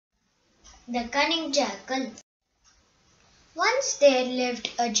The Cunning Jackal. Once there lived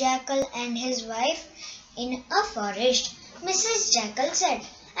a jackal and his wife in a forest. Mrs. Jackal said,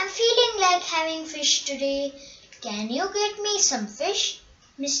 "I'm feeling like having fish today. Can you get me some fish?"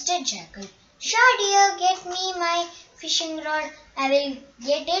 Mr. Jackal, "Sure dear, get me my fishing rod. I will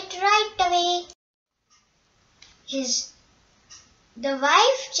get it right away." The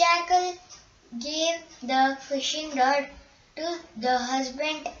wife jackal gave the fishing rod to the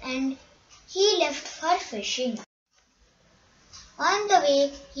husband and he left for fishing. On the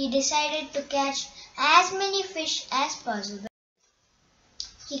way, he decided to catch as many fish as possible.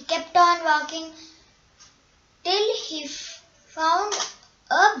 He kept on walking till he found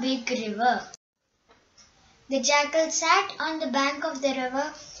a big river. The jackal sat on the bank of the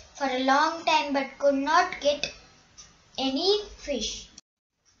river for a long time but could not get any fish.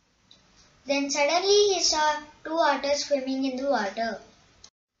 Then suddenly he saw two otters swimming in the water.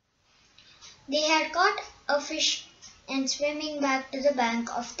 They had caught a fish and swimming back to the bank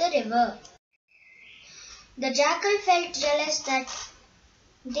of the river. The jackal felt jealous that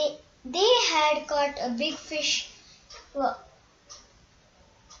they had caught a big fish.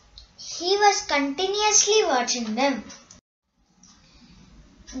 He was continuously watching them.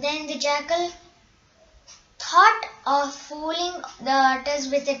 Then the jackal thought of fooling the otters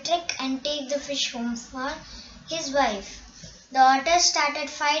with a trick and take the fish home for his wife. The otters started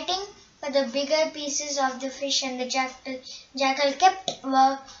fighting for the bigger pieces of the fish and the jackal kept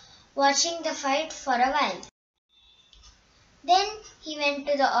watching the fight for a while. Then he went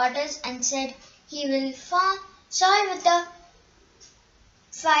to the otters and said he will solve the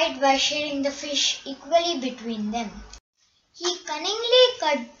fight by sharing the fish equally between them. He cunningly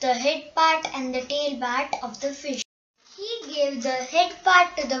cut the head part and the tail part of the fish. He gave the head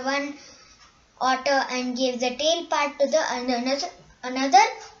part to the one otter and gave the tail part to the another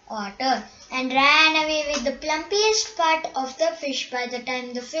otter and ran away with the plumpiest part of the fish by the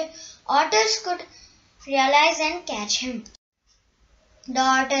time the otters could realize and catch him. The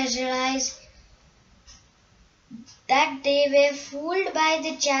otters realized that they were fooled by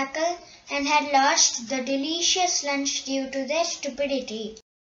the jackal and had lost the delicious lunch due to their stupidity.